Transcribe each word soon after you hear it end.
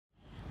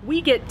We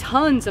get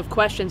tons of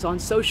questions on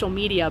social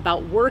media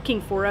about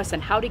working for us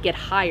and how to get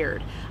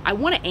hired. I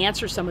want to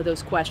answer some of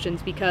those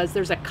questions because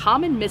there's a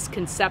common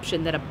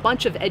misconception that a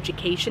bunch of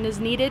education is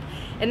needed,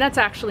 and that's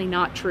actually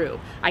not true.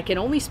 I can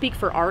only speak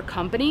for our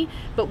company,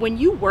 but when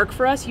you work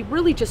for us, you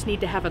really just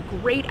need to have a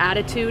great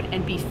attitude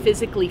and be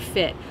physically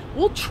fit.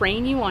 We'll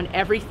train you on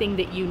everything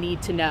that you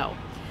need to know.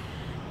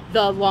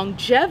 The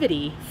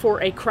longevity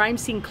for a crime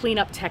scene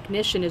cleanup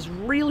technician is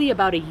really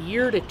about a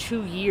year to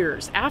 2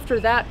 years. After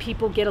that,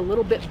 people get a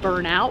little bit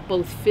burnt out,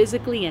 both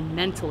physically and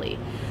mentally.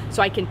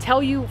 So I can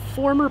tell you,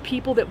 former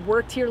people that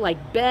worked here,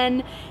 like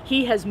Ben,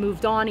 he has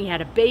moved on, he had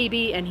a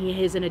baby, and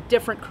he is in a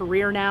different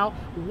career now.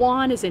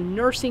 Juan is in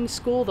nursing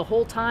school the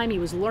whole time. He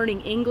was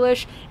learning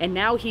English, and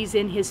now he's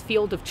in his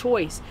field of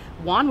choice.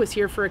 Juan was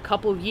here for a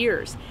couple of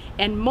years.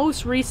 And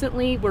most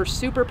recently, we're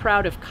super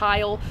proud of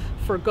Kyle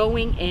for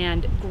going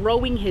and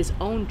growing his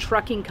own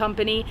trucking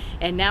company,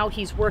 and now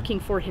he's working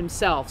for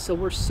himself. So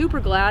we're super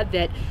glad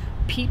that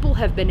people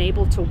have been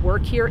able to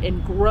work here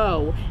and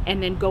grow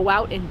and then go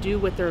out and do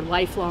what their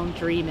lifelong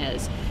dream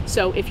is.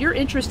 So if you're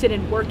interested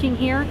in working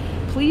here,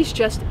 please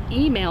just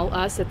email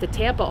us at the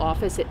Tampa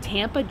office at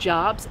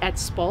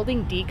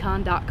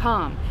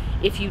tampajobs@spauldingdecon.com.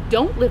 If you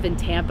don't live in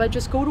Tampa,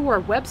 just go to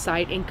our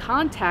website and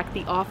contact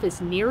the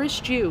office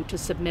nearest you to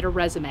submit a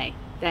resume.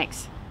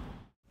 Thanks.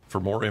 For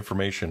more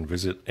information,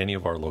 visit any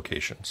of our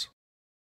locations.